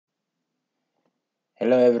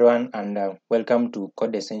Hello everyone and welcome to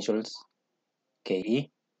Code Essentials KE.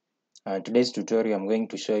 Today's tutorial I'm going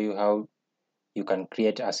to show you how you can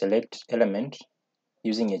create a select element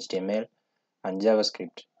using HTML and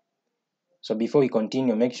JavaScript. So before we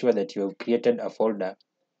continue, make sure that you have created a folder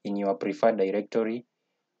in your preferred directory,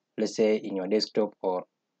 let's say in your desktop or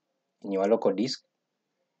in your local disk.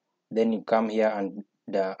 Then you come here and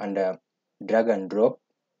drag and drop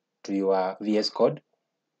to your VS Code,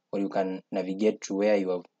 or you can navigate to where you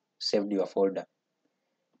have saved your folder.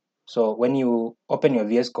 So when you open your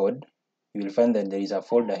VS Code, you will find that there is a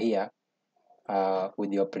folder here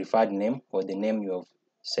with your preferred name or the name you have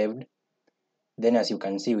saved. Then as you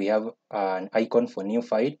can see, we have an icon for new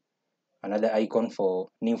file, another icon for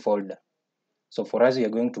new folder. So for us, we are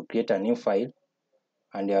going to create a new file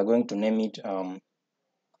and we are going to name it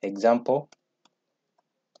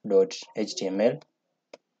example.html.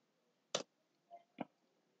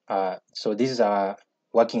 So this is our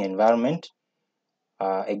working environment,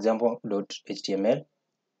 example.html.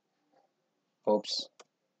 Oops,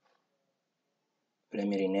 let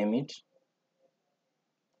me rename it.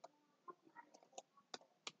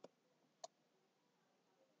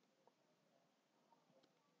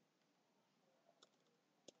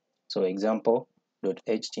 So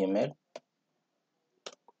example.html,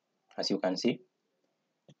 as you can see.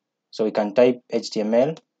 So we can type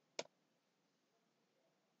HTML.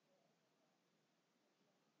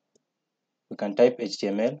 We can type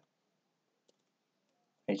HTML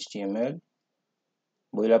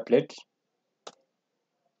boilerplate.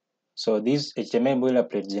 So this HTML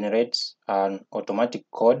boilerplate generates an automatic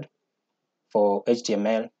code for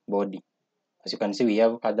HTML body. As you can see, we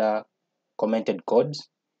have other commented codes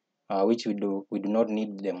which we do not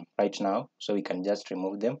need them right now, so we can just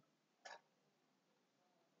remove them.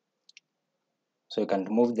 So you can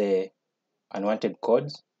remove the unwanted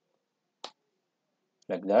codes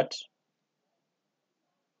like that,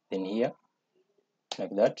 then here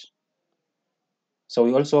like that. So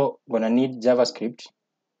we also gonna need JavaScript.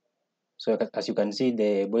 So as you can see,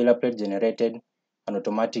 the boilerplate generated an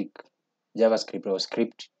automatic JavaScript or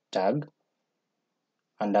script tag,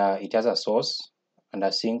 and it has a source and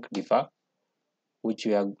a sync defer, which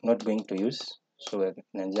we are not going to use, so we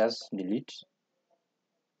can just delete.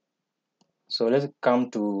 So let's come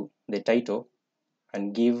to the title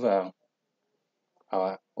and give our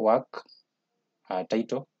work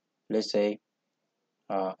title. Let's say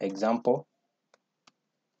example,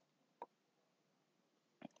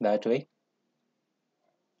 that way.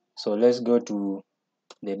 So let's go to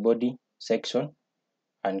the body section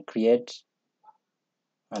and create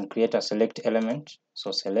a select element.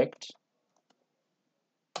 So select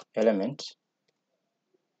element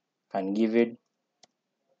and give it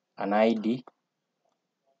an ID.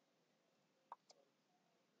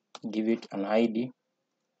 Give it an ID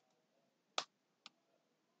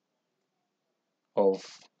of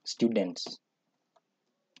students.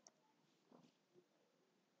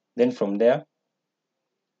 Then from there,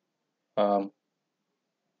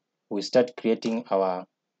 we start creating our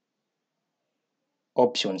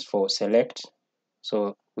options for select.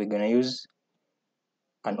 So we're gonna use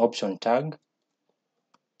an option tag.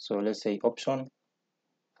 So let's say option,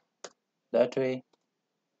 that way,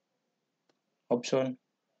 option.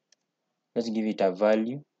 Let's give it a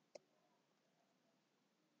value.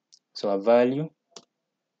 So a value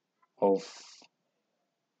of,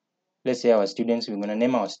 let's say our students, we're gonna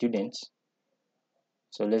name our students.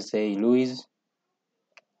 So let's say Louis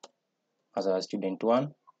as our student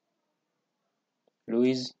 1,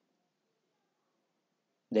 Louis.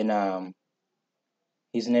 Then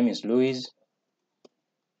his name is Louis.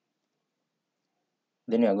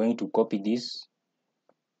 Then we are going to copy this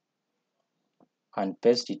and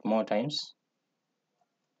paste it more times.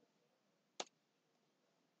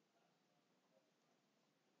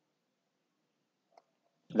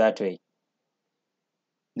 That way.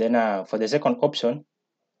 Then for the second option,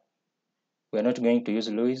 we are not going to use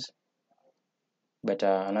Louis, but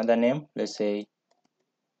another name. Let's say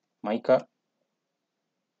Micah.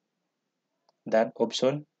 That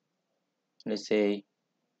option, let's say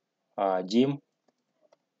Jim.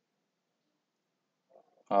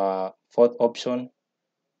 Fourth option,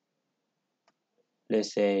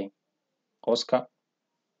 let's say Oscar.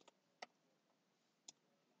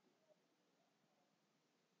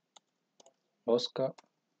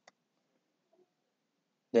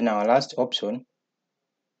 Then our last option,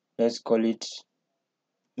 let's call it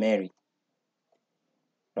Mary,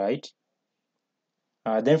 right?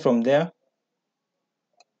 Then from there,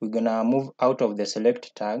 we're gonna move out of the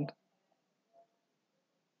select tag.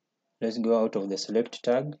 Let's go out of the select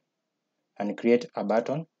tag and create a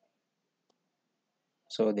button.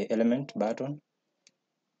 so the element button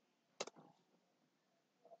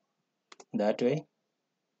that way.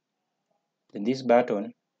 Then this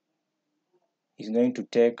button is going to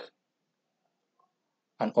take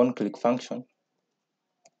an on-click function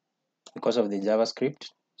because of the JavaScript.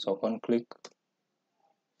 So on-click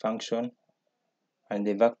function, and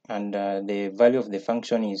the value of the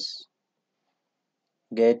function is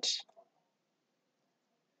get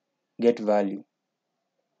value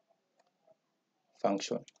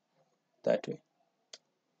function that way.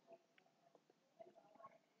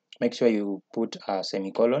 Make sure you put a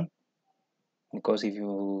semicolon, because if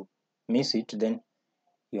you miss it, then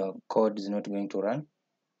your code is not going to run.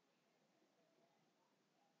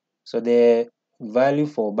 So the value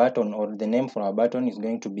for button, or the name for our button, is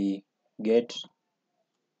going to be get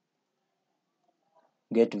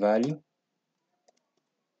value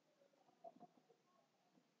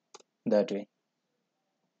that way.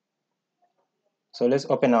 So let's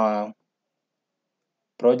open our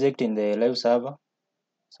project in the live server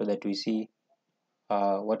so that we see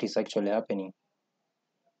what is actually happening.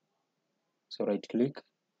 So right click,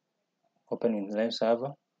 open in live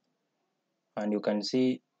server, and you can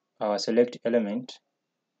see our select element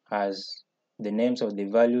has the names of the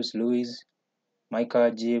values Louis,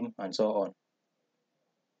 Micah, Jim, and so on.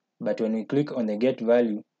 But when we click on the get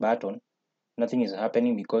value button, nothing is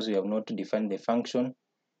happening because we have not defined the function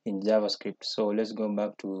in JavaScript. So let's go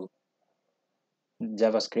back to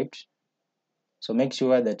JavaScript. So make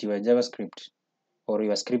sure that your JavaScript or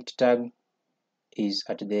your script tag is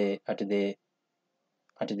at the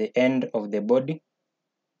end of the body.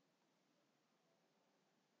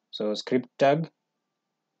 So script tag,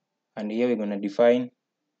 and here we're going to define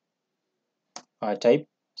our type,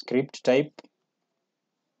 script type,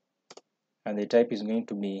 and the type is going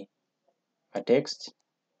to be a text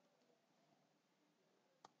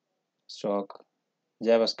stroke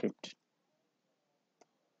JavaScript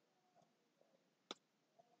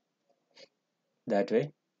that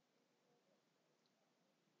way.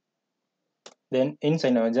 Then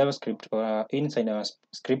inside our JavaScript, or inside our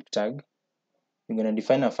script tag, we're going to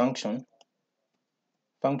define a function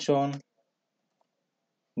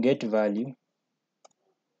get value,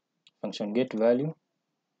 function get value.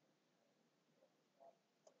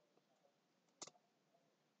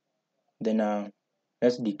 Then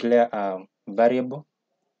let's declare a variable.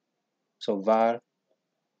 So var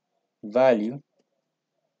value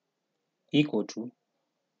equal to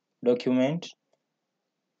document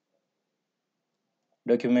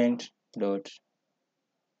dot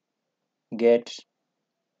get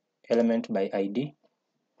element by ID,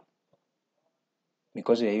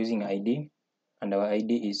 because we are using ID and our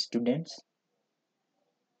ID is students.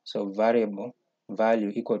 So variable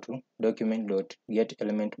value equal to document dot get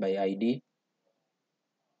element by ID,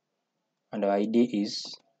 and our ID is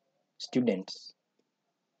students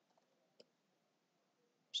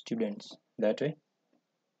that way.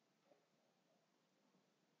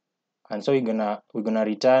 And so we're gonna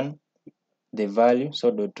return the value.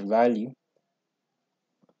 So dot value,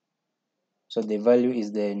 so the value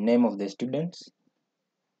is the name of the students.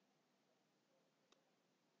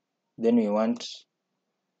 Then we want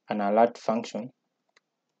an alert function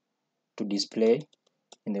to display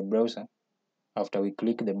in the browser after we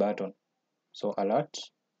click the button. So alert,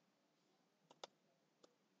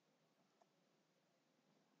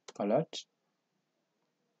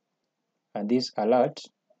 and this alert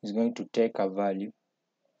is going to take a value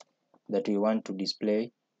that we want to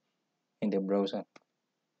display in the browser.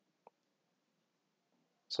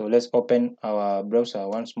 So let's open our browser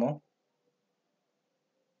once more.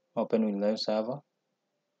 Open with live server.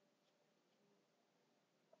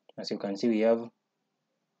 As you can see, we have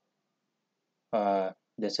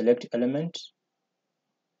the select element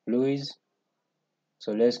Louis.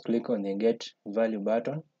 So let's click on the get value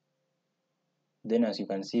button. Then as you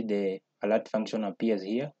can see, the alert function appears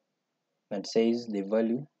here that says the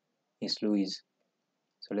value is Louis.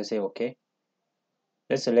 So let's say okay.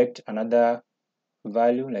 Let's select another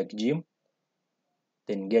value like Jim,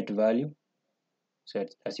 then get value. So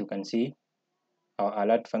as you can see, our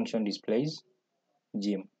alert function displays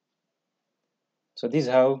Jim. So this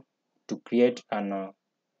is how to create a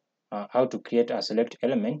select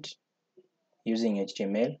element using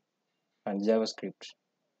HTML and JavaScript.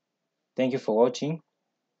 Thank you for watching,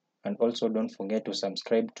 and also don't forget to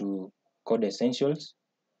subscribe to Code Essentials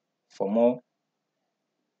for more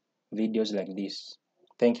videos like this.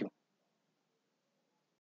 Thank you.